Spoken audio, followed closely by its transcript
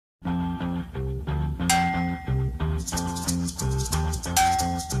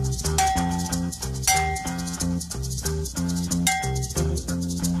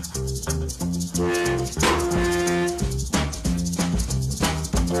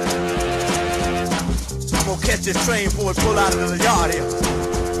gonna catch this train before it pull out of the yard here.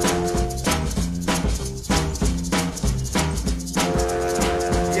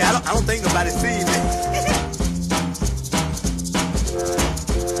 Yeah, I don't think nobody sees me.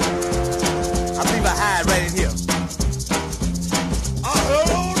 I believe I hide right in here.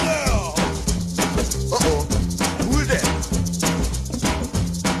 Hello there. Uh-oh. Who is that?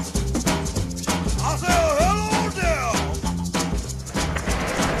 I said hello there.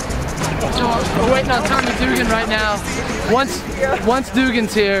 So we're waiting on Tom Dugan right now. Once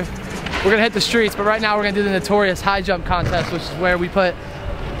Dugan's here, we're gonna hit the streets, but right now we're gonna do the notorious high jump contest, which is where we put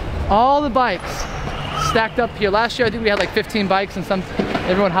all the bikes stacked up here. Last year I think we had like 15 bikes and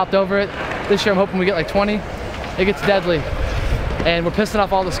everyone hopped over it. This year I'm hoping we get like 20. It gets deadly. And we're pissing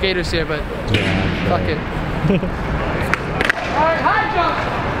off all the skaters here, but yeah, fuck it. Alright, high jump!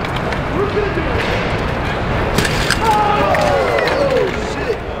 Who's gonna do it? Oh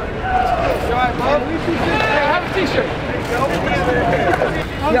shit! Have a t-shirt.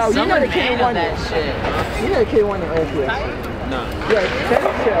 Yo, you know the kid won that shit. You know the kid won the earthquake. No. Yeah, that's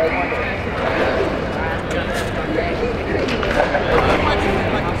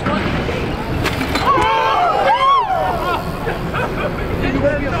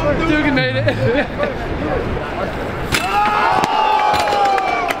Dugan made it.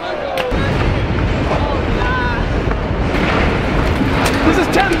 This is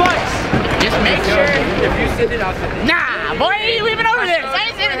 10 bucks. Just make sure if you sit it, I'll sit it. Nah, boy, you ain't leaving over this. I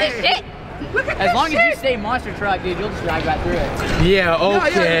ain't sitting this shit. As long as you stay monster truck, dude, you'll just drive right through it. Yeah,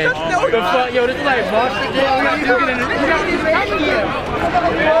 okay. Yo, this is like monster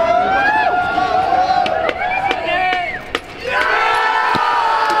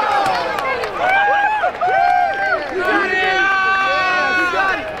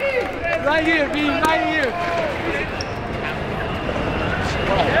Right here, B, right here.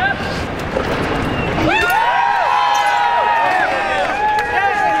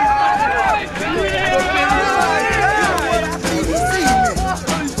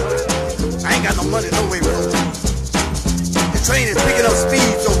 I ain't got no money, no way, bro. The train is picking up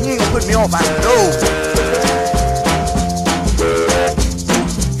speed, so he ain't gonna put me off, I know.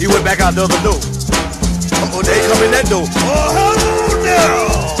 He went back out the other door. Uh-oh, they come in that door. Oh, hello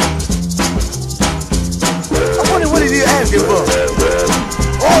there! I wonder what is he asking for?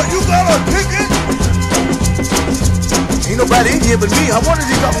 Oh, you got a ticket? Ain't nobody in here but me. I wonder if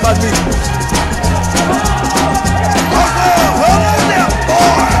he's talking about me. Oh, hello there,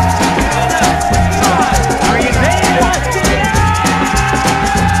 boy! Are you ready?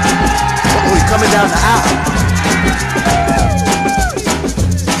 Oh, he's coming down the aisle.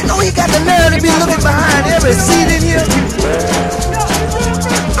 You know he got the nerve to be looking behind every seat in here.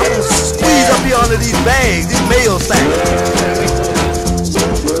 I'm gonna squeeze up here under these bags, these mail sacks.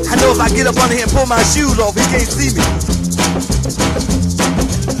 I know if I get up under here and pull my shoes off, he can't see me.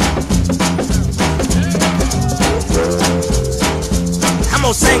 I'm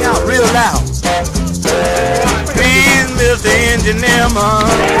gonna sing out real loud. Please, Mr. Engineer Man,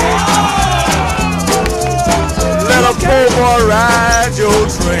 let a poor boy ride your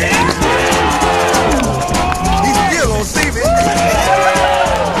train. He still gonna see me.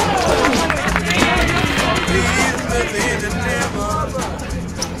 Please, Mr. Engineer Man.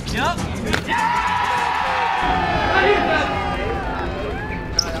 Yup.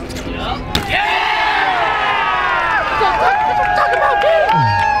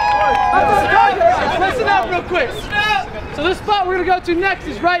 Listen up real quick. So this spot we're gonna go to next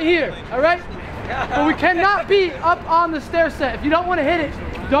is right here, all right? But we cannot be up on the stair set. If you don't want to hit it,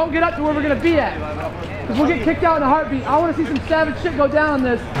 don't get up to where we're gonna be at, because we'll get kicked out in a heartbeat. I want to see some savage shit go down on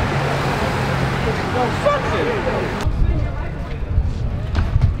this.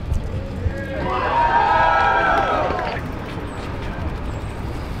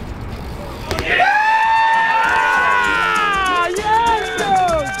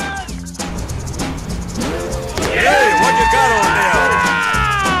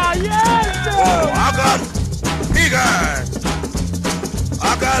 I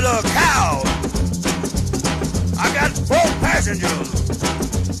got a cow. I got 4 passengers.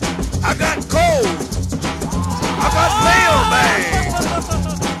 I got coal. I got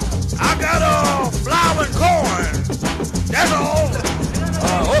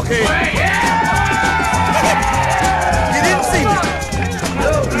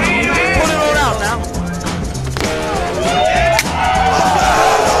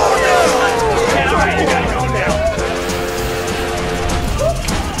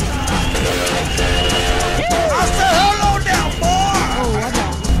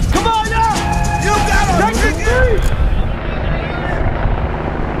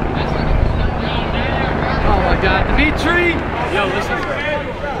Yo, listen.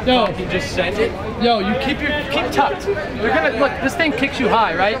 Yo, You just send it? yo, you keep tucked. You're gonna look. This thing kicks you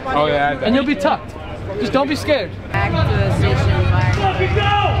high, right? Oh yeah. And you'll be tucked. Just don't be scared. Back to the station. Fucking go!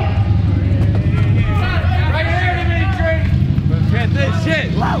 Right here, Dimitri. Let's get this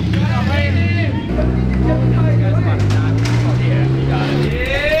shit. Whoa!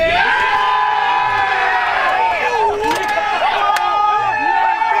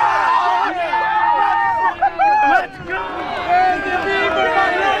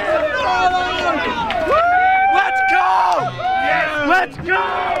 Let's go!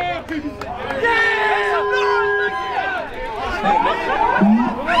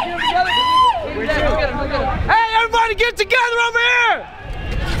 Hey, everybody get together over here!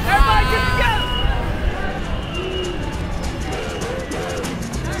 Everybody get together!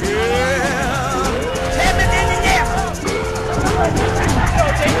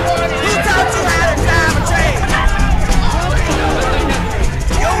 Who taught you how to drive a train?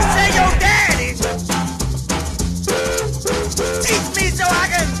 You say your daddy. Teach me so I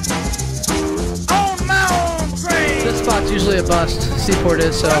can own my own train. This spot's usually a bust. Seaport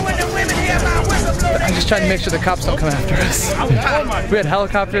is, so When the women hear my whistle blow, I'm just trying to make sure the cops don't come after us. We had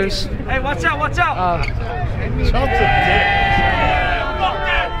helicopters. Hey, watch out, watch out! Uh, Fuck that!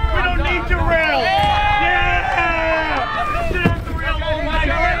 We don't need your rail! Yeah! Sit off the rail, oh my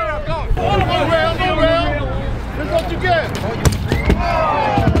God! No rail, no rail! Here's what you get!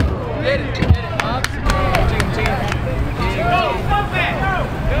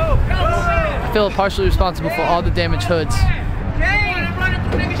 I feel partially responsible for all the damaged hoods.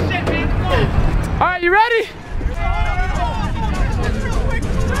 All right, you ready?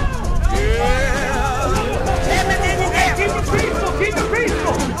 Keep it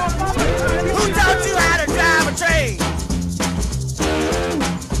peaceful! who taught you how to drive a train?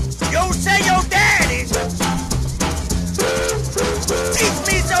 You say your daddy. Teach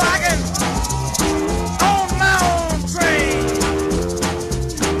me so I can own my own train.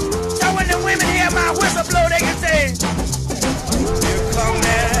 So when the women hear my whistle blow, they can say, here come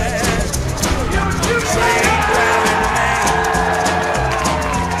that train driving man.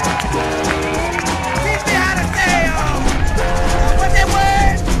 Teach me how to say, what's that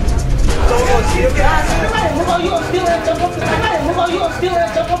word?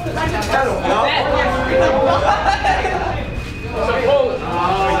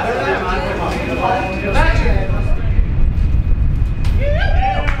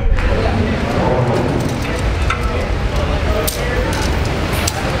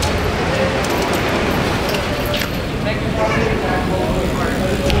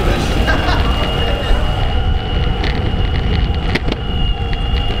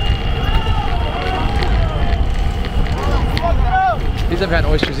 These never had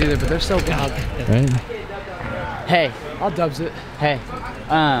oysters either, but they're so good. Right? Hey, I'll dubs it. hey.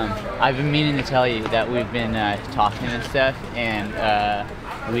 I've been meaning to tell you that we've been talking and stuff, and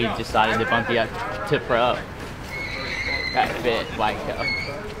we decided to bump you up to pro at Fitbikeco.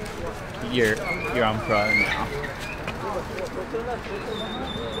 You're on pro now.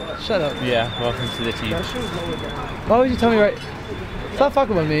 Shut up. Yeah, welcome to the team. Why would you tell me right? Stop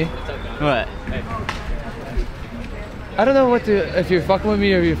fucking with me. What? I don't know what to, if you're fucking with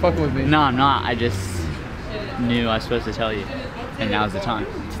me or if you're fucking with me. No, I'm not. I just knew I was supposed to tell you, and now's the time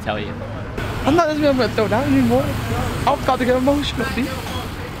to tell you. I'm not I'm gonna throw down anymore. I'm about to get emotional, dude.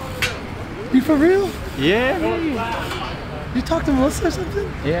 You for real? Yeah. You talked to Melissa or something?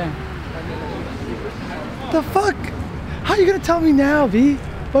 Yeah. The fuck? How you gonna tell me now, B?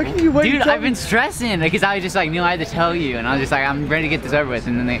 Why can't you wait? Dude, and tell I've been stressing because I was just like knew I had to tell you, and I was just like, I'm ready to get this over with,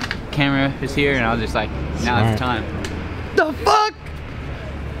 and then the camera was here, and I was just like, now's the time. The fuck?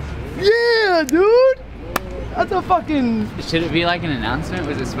 Yeah, dude. That's a fucking. Should it be like an announcement?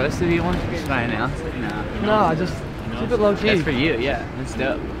 Was it supposed to be one? Should I announce it? No. Nah, just keep it low key. That's for you, yeah. That's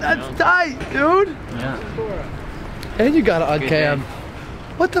dope. That's tight, dude. Yeah. And you got it on Good cam. thing.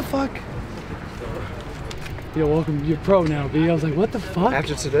 What the fuck? Yo, welcome. You're pro now, B. I was like, what the fuck?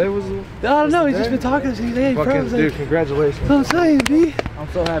 After today was I don't know. He's just been talking to me. Hey, pro. I fucking was dude, like, congratulations. that's what I'm saying, B. I'm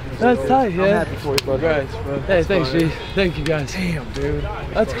so happy. That's tight, I'm yeah. happy for you, buddy. Right, bro. Hey, thanks, G. Thank you, guys. Damn, dude.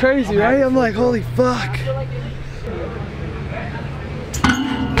 That's crazy, right? I'm like, holy fuck.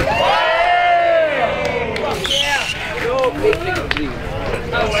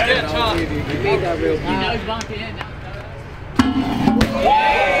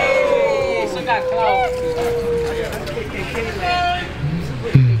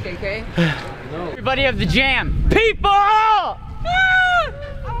 Everybody of the jam, people!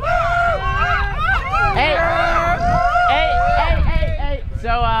 Hey, hey. So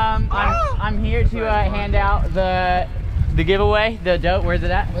I'm here to hand out the the giveaway, the dope, where's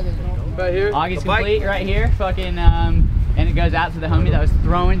it at? Right here. Augie's complete right here. Fucking, and it goes out to the homie that was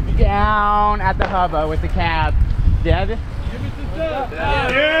throwing down at the hubba with the cab. Deb? Yeah!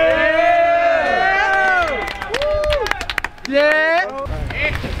 Yeah!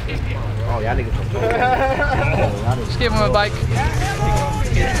 Oh, y'all niggas. Just gave him a bike.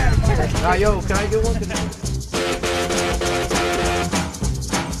 Yo, can I get one?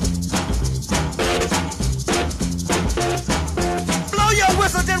 Blow your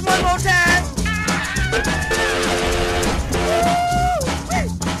whistle just one more time.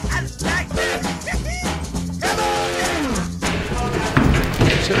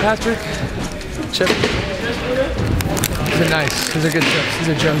 Chip Patrick. Chip. These are nice. These are good chips. These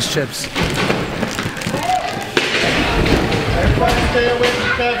are Jones chips. Everybody stay away from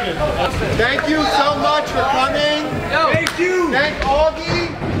Kevin. Thank you so much for coming. Thank you! Thank Augie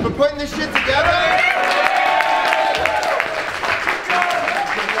for putting this shit together.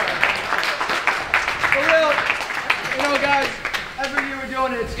 For real, you know, guys, every year we're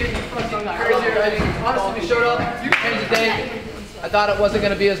doing it, it's getting fucking crazier. I mean, honestly, we showed up, changed the day. I thought it wasn't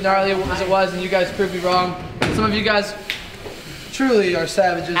going to be as gnarly as it was, and you guys proved me wrong. Some of you guys truly are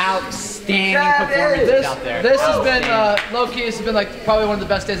savages. Outstanding performances out there. This has been, low-key, this has been like probably one of the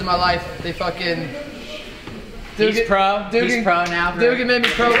best days of my life. They fucking... He's pro. He's pro now. Dugan made me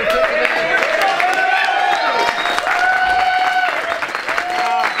pro.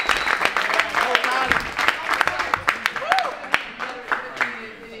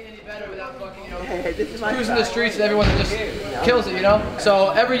 Cruising the streets and everyone that just kills it, you know? So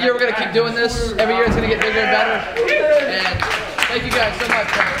every year we're going to keep doing this. Every year it's going to get bigger and better. And thank you guys so much.